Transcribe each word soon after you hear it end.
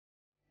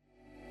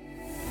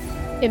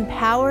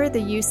Empower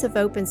the use of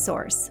open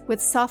source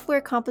with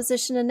software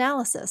composition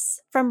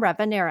analysis from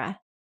Revenera.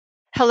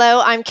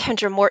 Hello, I'm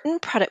Kendra Morton,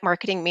 Product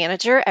Marketing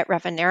Manager at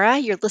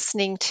Revenera. You're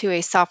listening to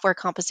a software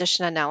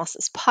composition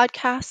analysis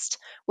podcast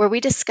where we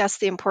discuss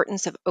the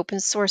importance of open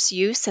source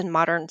use in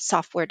modern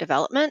software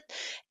development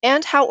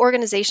and how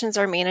organizations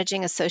are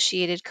managing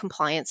associated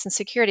compliance and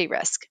security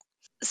risk.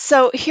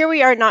 So here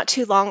we are not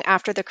too long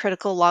after the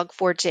critical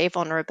Log4j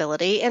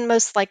vulnerability, and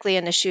most likely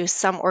an issue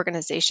some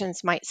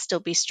organizations might still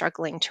be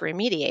struggling to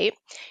remediate.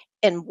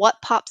 And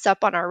what pops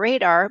up on our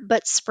radar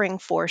but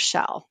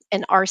Spring4Shell,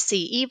 an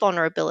RCE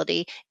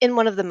vulnerability in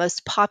one of the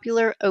most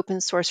popular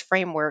open source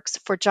frameworks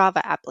for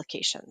Java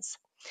applications.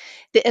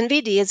 The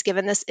NVD has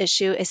given this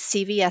issue a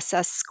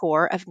CVSS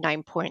score of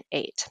 9.8.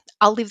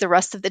 I'll leave the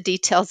rest of the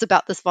details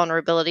about this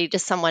vulnerability to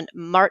someone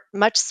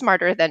much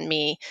smarter than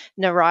me,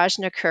 Niraj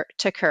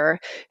Thakur,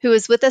 who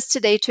is with us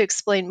today to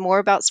explain more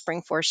about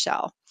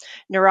Spring4Shell.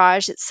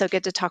 Niraj, it's so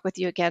good to talk with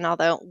you again,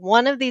 although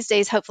one of these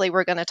days, hopefully,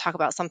 we're going to talk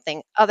about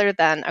something other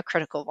than a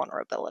critical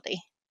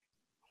vulnerability.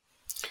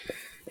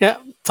 Yeah,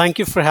 thank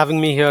you for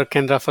having me here,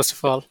 Kendra, first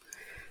of all.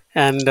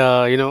 And,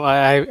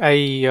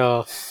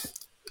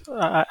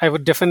 I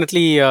would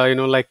definitely,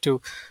 like to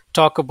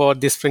talk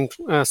about this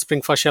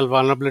Spring4Shell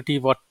vulnerability,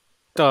 what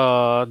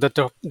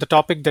the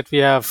topic that we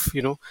have,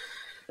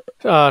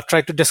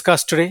 tried to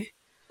discuss today.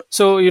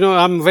 So,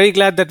 I'm very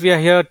glad that we are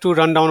here to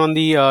run down on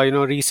the,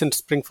 recent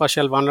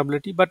Spring4Shell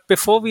vulnerability. But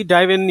before we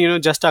dive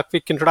in, just a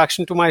quick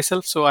introduction to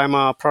myself. So, I'm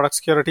a product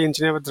security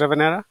engineer with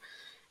Revenera,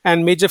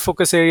 and major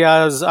focus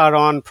areas are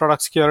on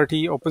product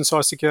security, open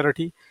source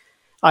security,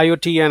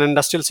 IoT, and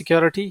industrial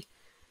security.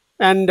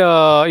 And,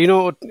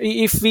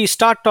 if we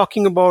start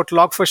talking about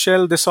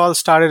Log4Shell, this all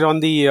started on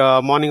the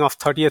morning of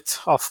 30th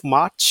of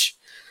March,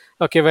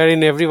 okay,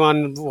 wherein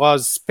everyone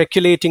was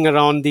speculating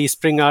around the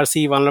Spring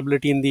RC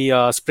vulnerability in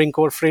the Spring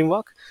Core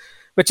framework,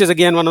 which is,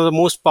 again, one of the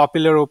most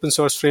popular open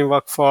source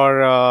framework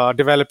for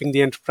developing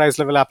the enterprise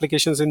level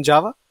applications in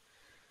Java.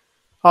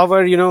 However,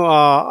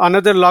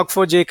 another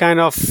Log4j kind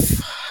of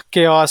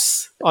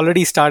chaos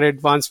already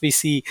started once we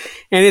see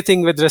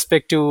anything with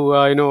respect to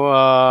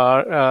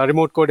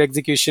remote code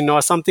execution or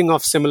something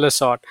of similar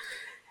sort.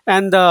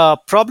 And the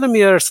problem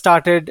here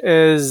started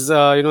is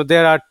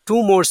there are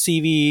two more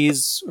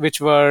CVEs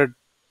which were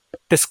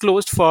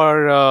disclosed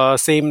for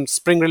same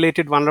Spring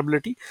related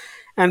vulnerability,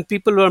 and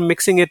people were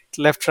mixing it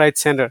left, right,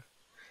 center.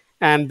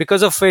 And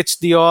because of which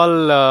the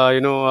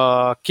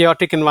all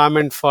chaotic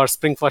environment for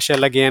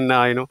Spring4Shell again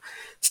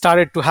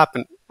started to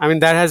happen. I mean,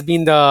 that has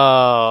been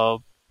the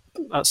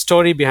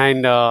story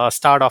behind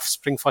start of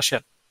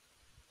Spring4Shell.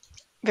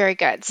 Very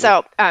good.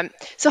 So,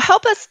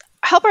 help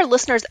our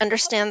listeners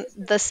understand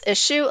this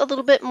issue a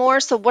little bit more.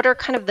 So, what are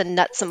kind of the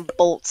nuts and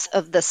bolts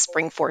of the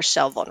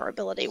Spring4Shell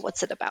vulnerability?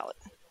 What's it about?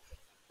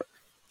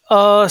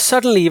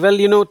 Certainly.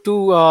 Well,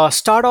 to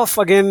start off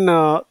again,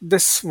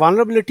 this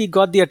vulnerability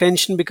got the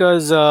attention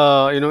because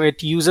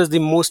it uses the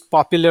most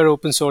popular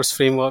open source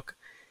framework,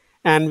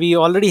 and we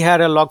already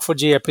had a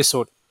Log4j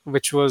episode,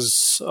 which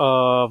was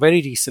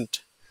very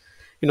recent.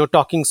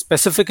 Talking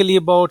specifically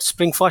about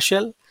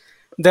Spring4Shell,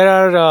 there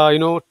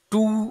are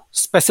two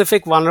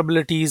specific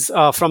vulnerabilities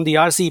from the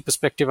RCE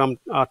perspective. I'm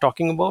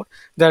talking about.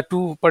 There are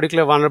two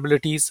particular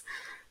vulnerabilities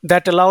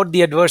that allowed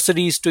the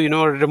adversaries to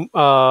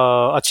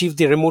achieve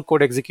the remote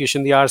code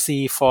execution, the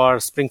RCE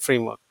for Spring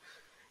framework.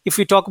 If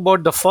we talk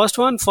about the first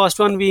one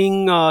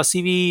being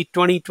CV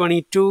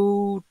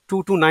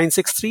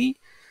 2022-22963,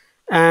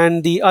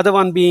 and the other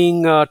one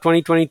being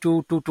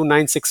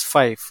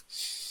 2022-22965.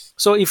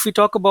 So if we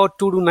talk about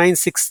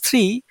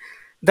 22963,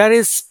 that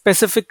is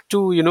specific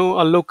to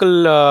a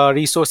local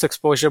resource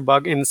exposure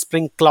bug in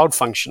Spring Cloud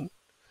Function.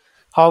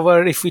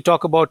 However, if we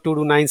talk about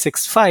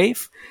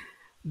 22965,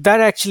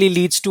 that actually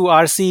leads to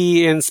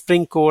RCE in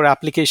Spring Core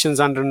applications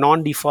under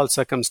non-default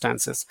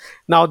circumstances.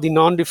 Now, the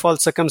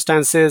non-default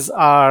circumstances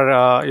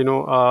are,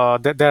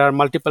 there are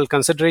multiple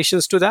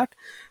considerations to that,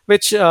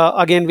 which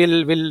again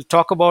we'll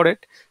talk about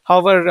it.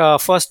 However,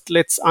 first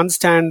let's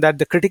understand that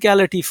the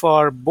criticality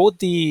for both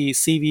the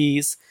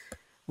CVs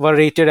were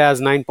rated as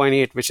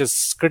 9.8, which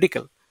is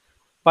critical.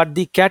 But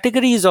the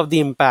categories of the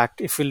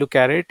impact, if we look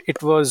at it,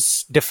 it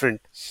was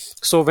different.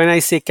 So when I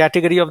say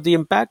category of the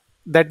impact,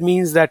 that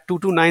means that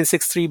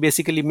 22963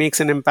 basically makes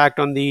an impact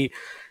on the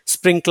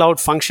Spring Cloud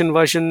Function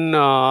version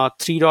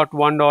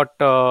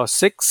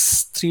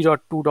 3.1.6,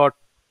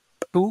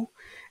 3.2.2,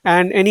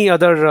 and any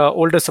other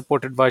older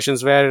supported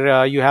versions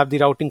where you have the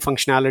routing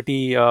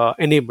functionality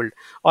enabled,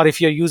 or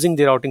if you're using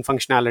the routing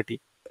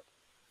functionality.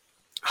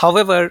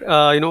 However,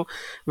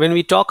 when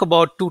we talk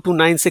about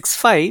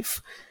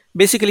 22965,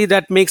 basically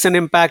that makes an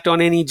impact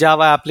on any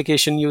Java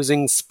application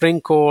using Spring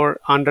Core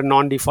under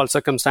non-default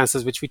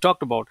circumstances, which we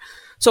talked about.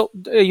 So,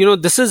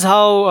 this is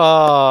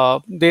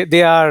how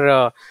they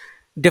are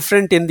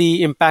different in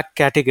the impact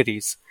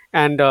categories.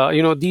 And,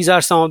 these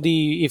are some of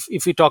the,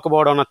 if we talk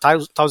about on a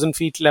 1,000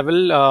 feet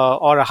level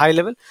or a high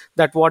level,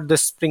 that what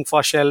this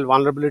Spring4Shell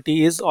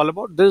vulnerability is all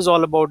about. This is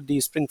all about the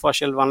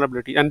Spring4Shell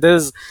vulnerability. And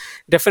this is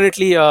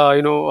definitely,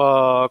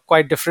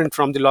 quite different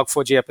from the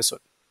Log4j episode.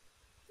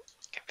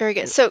 Very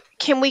good. So,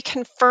 can we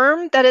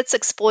confirm that it's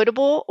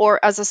exploitable,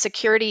 or as a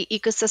security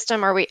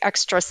ecosystem, are we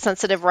extra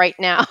sensitive right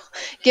now,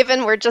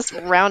 given we're just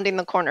rounding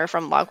the corner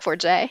from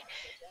Log4j?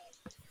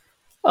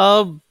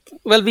 Uh,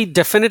 well, we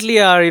definitely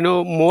are,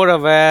 more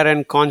aware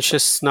and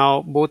conscious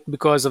now, both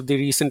because of the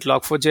recent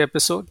Log4j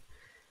episode.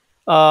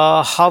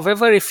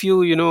 However, if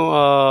you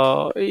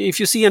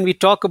see and we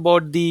talk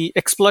about the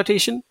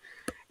exploitation,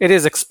 it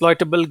is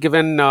exploitable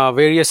given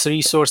various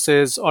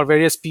resources or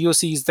various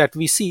POCs that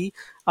we see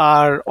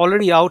are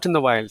already out in the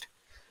wild.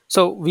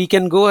 So we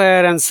can go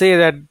ahead and say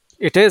that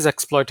it is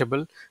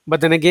exploitable,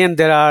 but then again,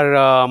 there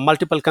are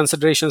multiple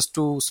considerations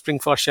to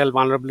Spring4Shell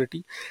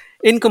vulnerability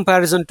in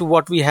comparison to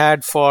what we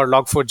had for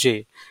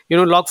Log4j.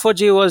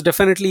 Log4j was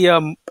definitely a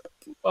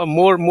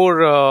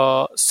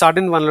more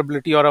sudden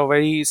vulnerability or a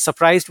very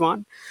surprised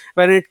one,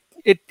 when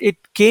it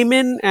came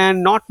in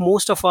and not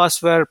most of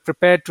us were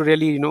prepared to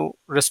really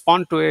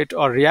respond to it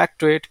or react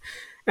to it,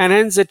 and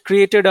hence it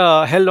created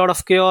a hell lot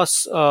of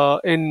chaos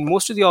in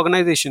most of the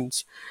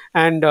organizations,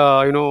 and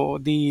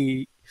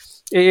the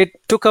it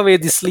took away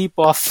the sleep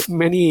of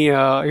many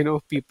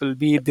people,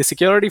 be it the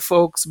security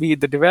folks, be it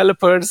the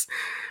developers,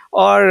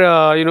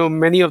 or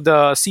many of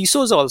the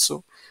CISOs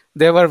also.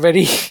 They were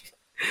very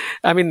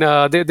I mean,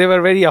 they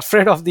were very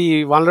afraid of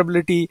the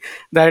vulnerability,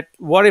 that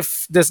what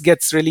if this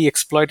gets really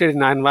exploited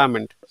in our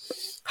environment.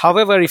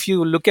 However, if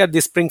you look at the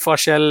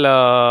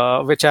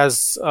Spring4Shell, which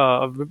has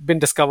been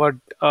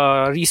discovered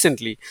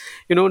recently,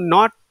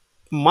 not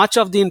much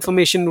of the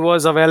information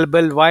was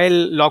available while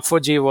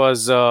Log4j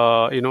was,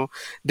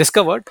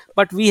 discovered,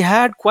 but we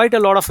had quite a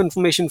lot of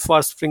information for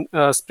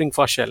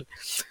Spring4Shell.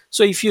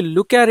 So if you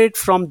look at it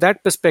from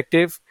that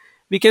perspective,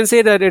 we can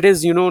say that it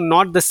is,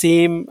 not the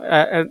same.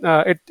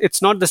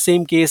 It's not the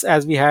same case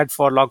as we had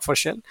for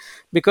Log4Shell,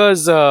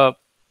 because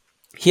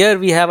here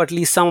we have at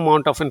least some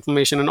amount of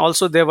information, and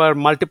also there were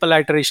multiple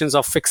iterations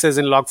of fixes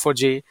in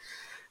Log4j,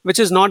 which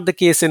is not the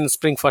case in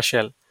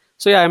Spring4Shell.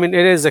 So yeah, I mean,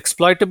 it is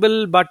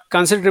exploitable, but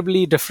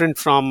considerably different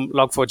from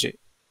Log4j.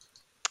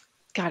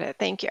 Got it.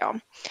 Thank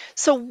you.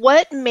 So,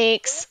 what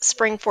makes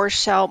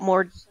Spring4Shell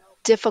more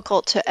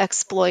difficult to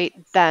exploit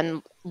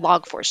than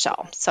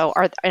Log4Shell? So,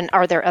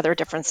 are there other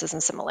differences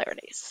and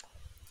similarities?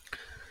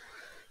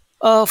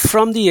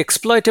 From the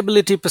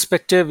exploitability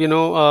perspective,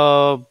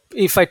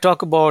 if I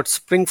talk about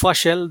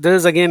Spring4Shell, there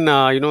is again,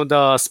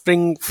 the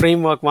Spring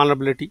framework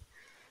vulnerability,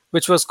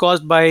 which was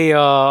caused by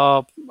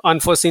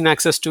unforeseen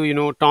access to,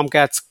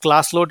 Tomcat's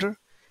class loader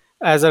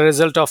as a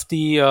result of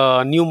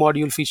the new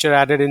module feature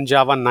added in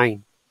Java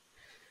 9.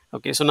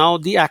 Okay, so now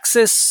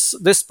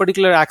this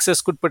particular access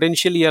could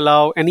potentially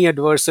allow any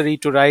adversary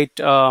to write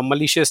a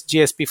malicious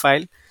JSP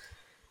file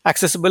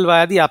accessible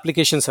via the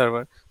application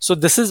server. So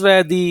this is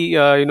where the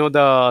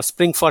the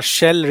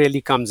Spring4Shell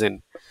really comes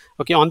in.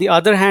 Okay. On the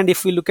other hand,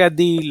 if we look at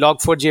the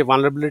Log4j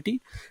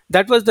vulnerability,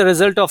 that was the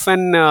result of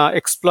an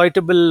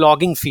exploitable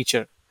logging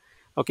feature.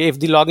 Okay, if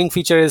the logging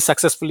feature is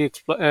successfully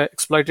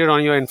exploited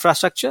on your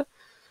infrastructure,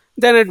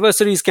 then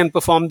adversaries can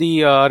perform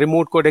the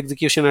remote code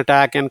execution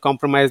attack and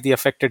compromise the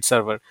affected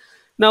server.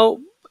 Now,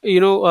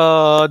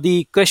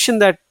 the question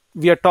that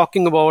we are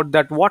talking about,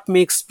 that what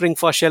makes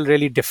Spring4Shell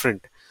really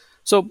different.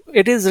 So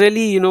it is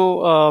really,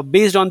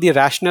 based on the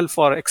rationale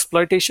for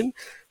exploitation.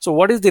 So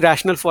what is the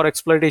rationale for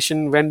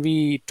exploitation when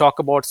we talk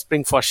about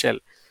Spring4Shell?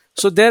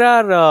 So there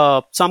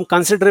are some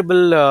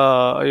considerable,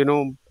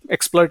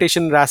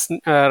 exploitation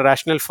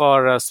rationale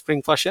for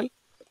Spring4Shell.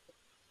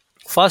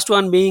 First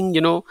one being,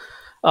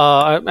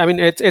 I mean,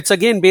 it's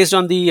again based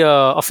on the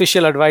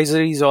official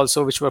advisories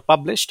also, which were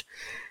published,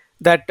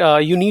 that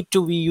you need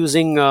to be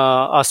using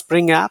a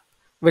Spring app,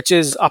 which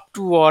is up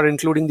to or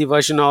including the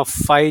version of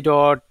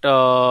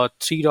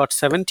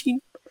 5.3.17,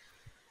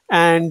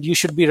 and you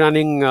should be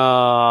running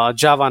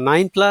Java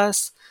 9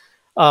 plus.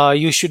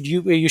 You should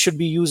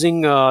be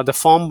using the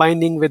form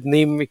binding with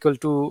name equal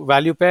to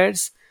value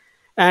pairs,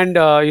 and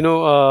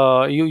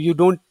you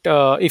don't,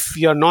 if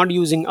you're not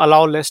using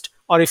allow list,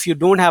 or if you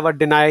don't have a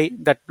deny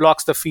that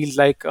blocks the field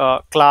like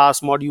class,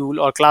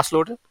 module, or class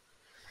loader,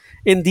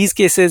 in these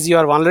cases you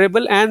are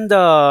vulnerable. And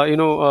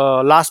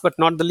the last but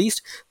not the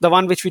least, the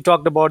one which we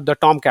talked about, the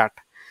Tomcat.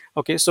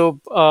 Okay, so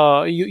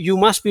you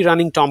must be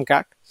running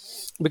Tomcat,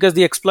 because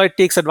the exploit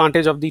takes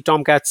advantage of the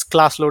Tomcat's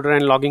class loader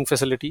and logging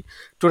facility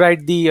to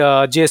write the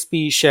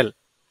JSP shell.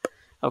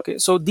 Okay,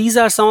 so these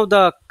are some of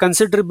the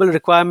considerable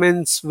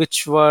requirements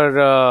which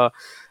were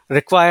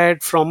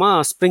required from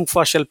a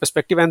Spring4Shell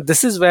perspective, and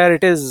this is where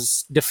it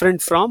is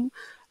different from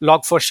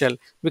Log4Shell,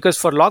 because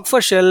for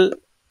Log4Shell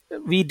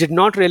we did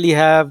not really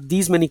have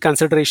these many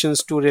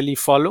considerations to really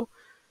follow,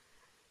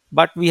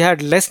 but we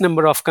had less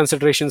number of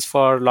considerations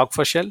for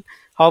Log4Shell.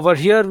 However,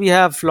 here we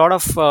have a lot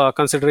of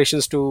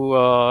considerations to,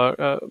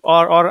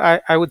 or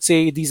I would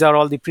say these are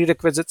all the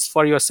prerequisites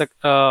for your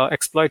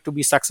exploit to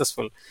be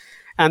successful.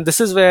 And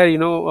this is where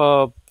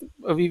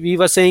we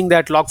were saying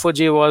that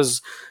Log4j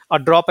was a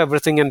drop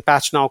everything and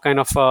patch now kind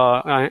of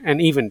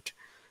an event.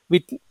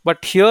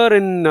 But here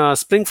in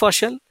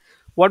Spring4Shell,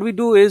 what we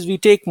do is we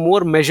take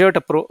more measured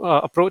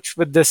approach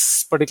with this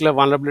particular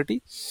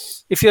vulnerability.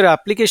 If your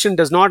application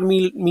does not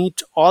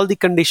meet all the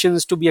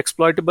conditions to be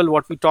exploitable,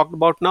 what we talked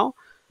about now,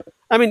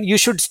 I mean, you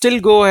should still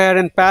go ahead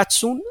and patch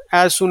soon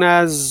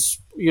as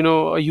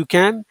you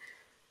can.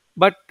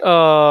 But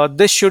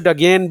this should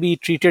again be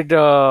treated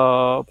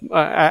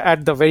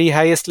at the very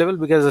highest level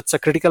because it's a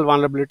critical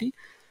vulnerability.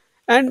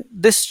 And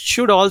this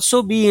should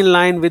also be in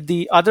line with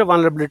the other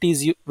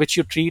vulnerabilities which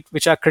you treat,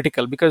 which are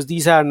critical, because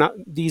these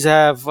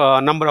have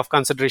a number of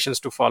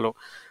considerations to follow.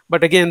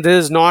 But again,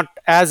 this is not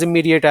as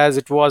immediate as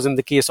it was in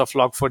the case of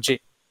Log4j.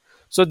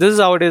 So this is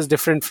how it is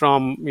different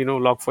from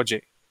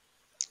Log4j.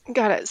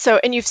 Got it. So,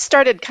 and you've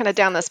started kind of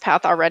down this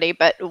path already,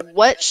 but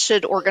what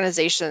should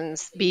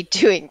organizations be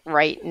doing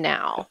right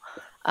now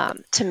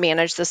to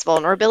manage this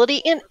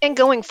vulnerability and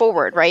going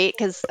forward, right?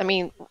 Because I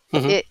mean,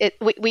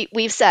 Mhm.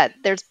 we've said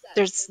there's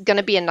going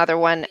to be another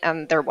one,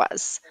 and there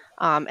was,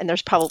 and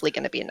there's probably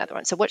going to be another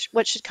one. So,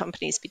 what should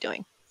companies be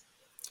doing?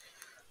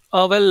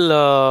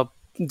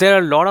 There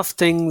are a lot of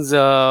things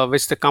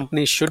which the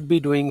company should be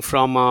doing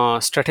from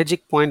a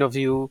strategic point of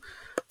view,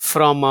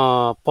 from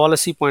a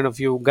policy point of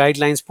view,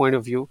 guidelines point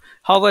of view.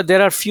 However,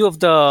 there are few of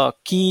the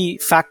key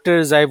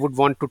factors I would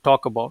want to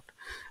talk about.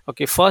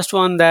 Okay, first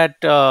one,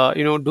 that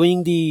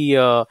doing the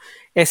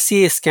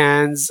SCA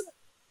scans,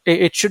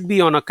 it should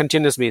be on a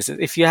continuous basis.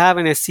 If you have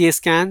an SCA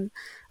scan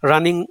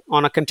running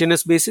on a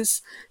continuous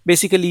basis,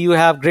 basically you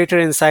have greater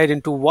insight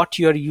into what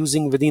you are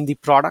using within the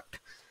product.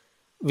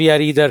 We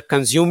are either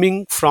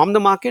consuming from the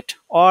market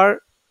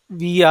or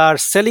we are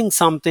selling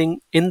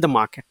something in the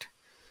market.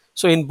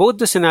 So in both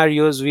the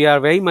scenarios, we are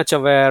very much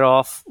aware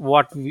of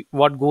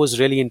what goes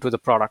really into the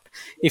product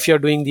if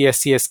you're doing the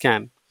SCA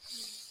scan.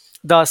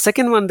 The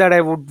second one that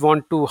I would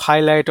want to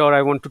highlight, or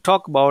I want to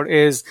talk about,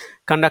 is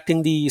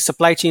conducting the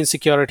supply chain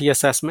security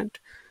assessment.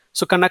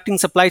 So conducting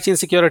supply chain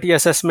security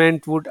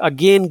assessment would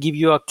again give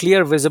you a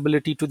clear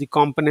visibility to the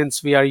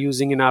components we are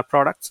using in our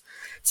products,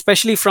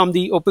 especially from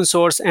the open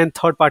source and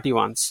third party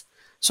ones.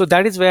 So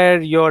that is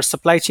where your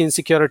supply chain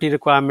security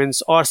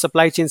requirements or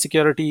supply chain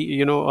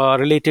security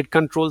related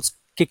controls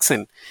kicks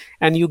in,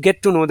 and you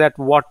get to know that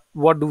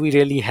what do we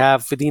really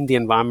have within the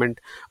environment,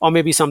 or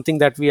maybe something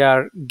that we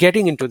are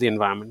getting into the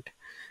environment.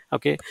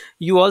 Okay,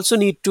 you also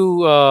need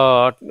to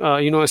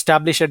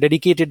establish a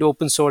dedicated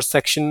open source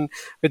section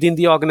within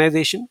the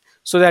organization,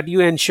 so that you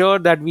ensure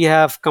that we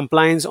have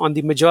compliance on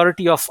the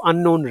majority of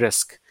unknown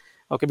risk.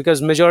 Okay,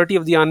 because majority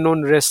of the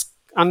unknown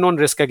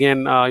risk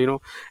again,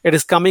 it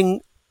is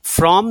coming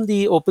from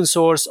the open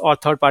source or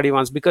third party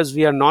ones, because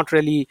we are not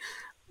really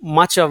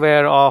much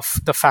aware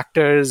of the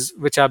factors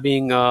which are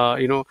being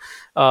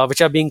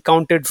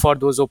counted for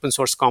those open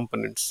source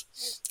components,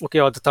 okay,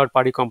 or the third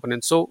party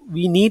components. So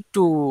we need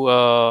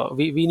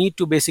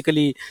to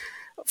basically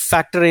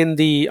factor in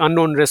the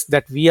unknown risk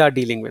that we are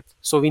dealing with.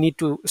 So we need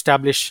to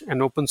establish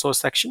an open source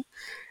section.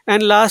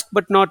 And last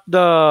but not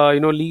the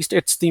least,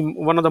 it's the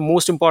one of the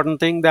most important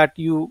thing, that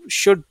you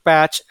should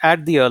patch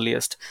at the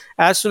earliest.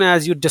 As soon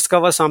as you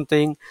discover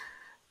something,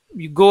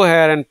 you go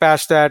ahead and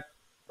patch that.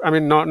 I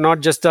mean,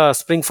 not just the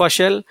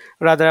Spring4Shell,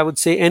 rather I would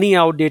say any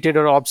outdated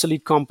or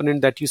obsolete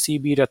component that you see,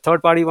 be it a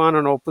third party one or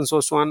an open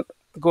source one,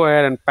 go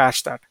ahead and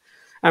patch that.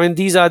 I mean,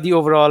 these are the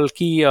overall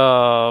key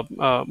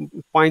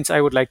points I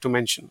would like to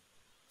mention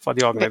for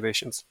the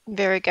organizations.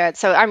 Very good.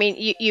 So, I mean,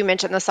 you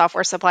mentioned the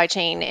software supply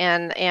chain,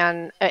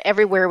 and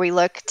everywhere we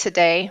look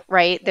today,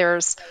 right?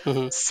 There's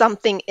Hmm.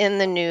 something in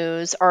the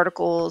news,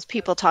 articles,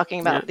 people talking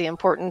Yeah, about the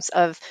importance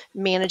of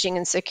managing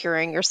and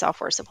securing your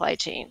software supply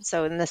chain.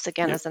 So, and this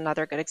again yeah. is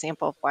another good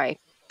example of why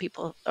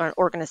people or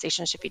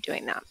organizations should be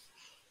doing that.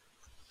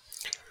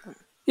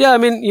 Yeah, I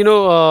mean,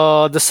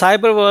 the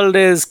cyber world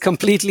is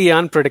completely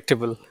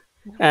unpredictable,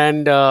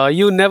 and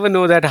you never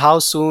know that how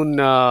soon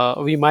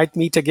we might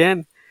meet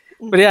again.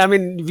 But Mhm. yeah, I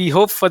mean, we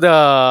hope for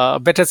the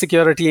better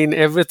security in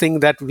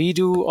everything that we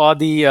do, or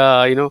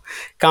the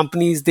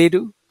companies they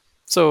do.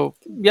 So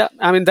yeah,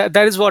 I mean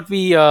that is what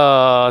we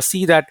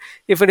see, that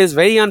if it is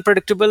very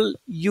unpredictable,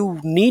 you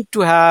need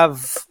to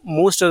have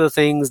most of the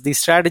things, the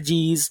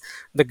strategies,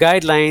 the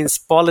guidelines,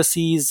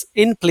 policies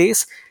in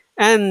place,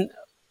 and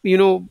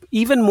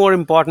even more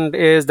important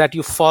is that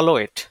you follow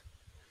it.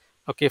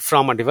 Okay,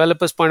 from a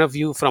developer's point of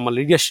view, from a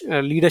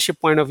leadership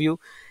point of view,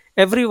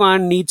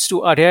 everyone needs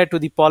to adhere to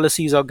the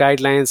policies or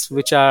guidelines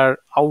which are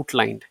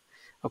outlined.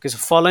 Okay, so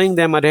following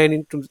them,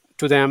 adhering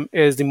to them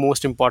is the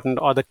most important,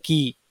 or the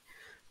key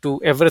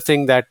to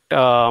everything that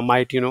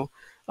might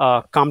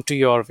come to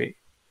your way.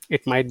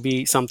 It might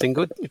be something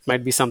good, it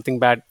might be something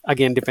bad,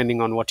 again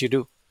depending on what you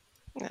do.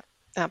 Yeah,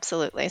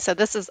 absolutely. So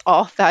this is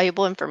all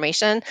valuable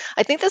information.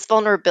 I think this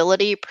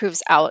vulnerability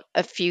proves out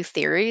a few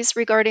theories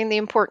regarding the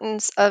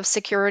importance of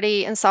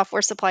security in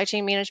software supply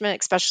chain management,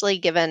 especially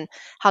given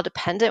how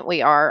dependent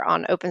we are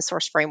on open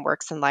source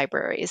frameworks and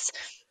libraries.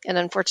 And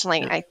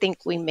unfortunately, Yeah. I think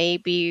we may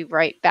be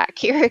right back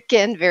here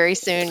again very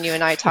soon, you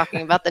and I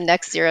talking about the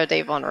next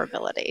zero-day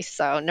vulnerability.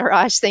 So,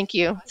 Niraj, thank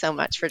you so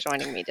much for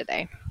joining me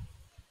today.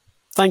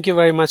 Thank you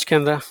very much,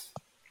 Kendra.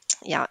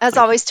 Yeah, as Thank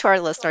you. always to our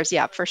listeners,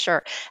 yeah, for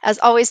sure. As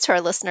always to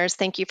our listeners,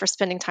 thank you for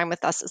spending time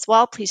with us as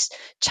well. Please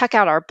check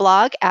out our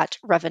blog at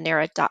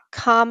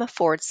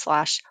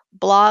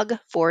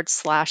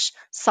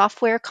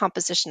revenera.com/blog/software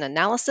composition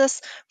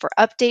analysis for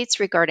updates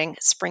regarding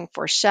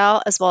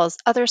Spring4Shell, as well as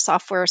other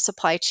software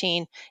supply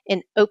chain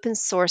and open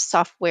source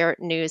software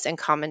news and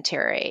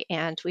commentary.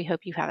 And we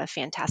hope you have a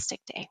fantastic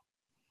day.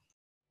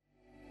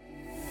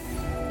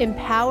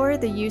 Empower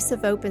the use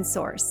of open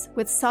source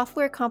with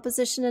software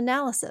composition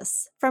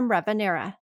analysis from Revenera.